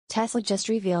Tesla just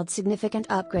revealed significant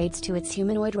upgrades to its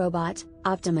humanoid robot,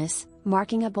 Optimus,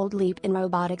 marking a bold leap in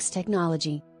robotics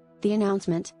technology. The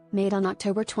announcement, made on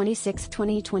October 26,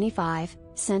 2025,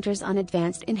 centers on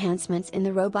advanced enhancements in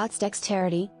the robot's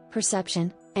dexterity,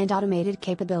 perception, and automated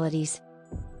capabilities.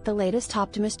 The latest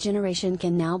Optimus generation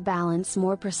can now balance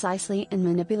more precisely and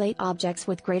manipulate objects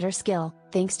with greater skill,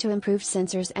 thanks to improved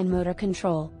sensors and motor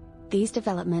control. These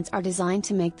developments are designed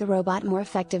to make the robot more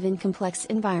effective in complex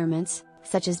environments,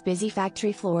 such as busy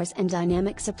factory floors and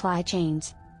dynamic supply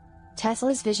chains.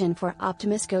 Tesla's vision for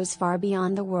Optimus goes far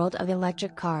beyond the world of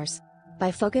electric cars.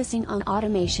 By focusing on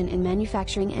automation in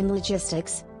manufacturing and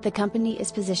logistics, the company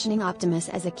is positioning Optimus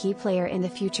as a key player in the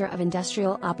future of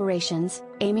industrial operations,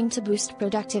 aiming to boost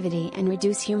productivity and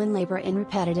reduce human labor in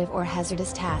repetitive or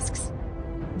hazardous tasks.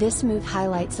 This move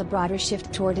highlights a broader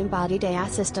shift toward embodied AI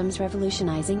systems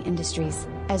revolutionizing industries,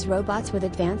 as robots with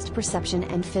advanced perception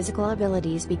and physical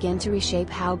abilities begin to reshape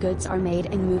how goods are made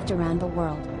and moved around the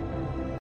world.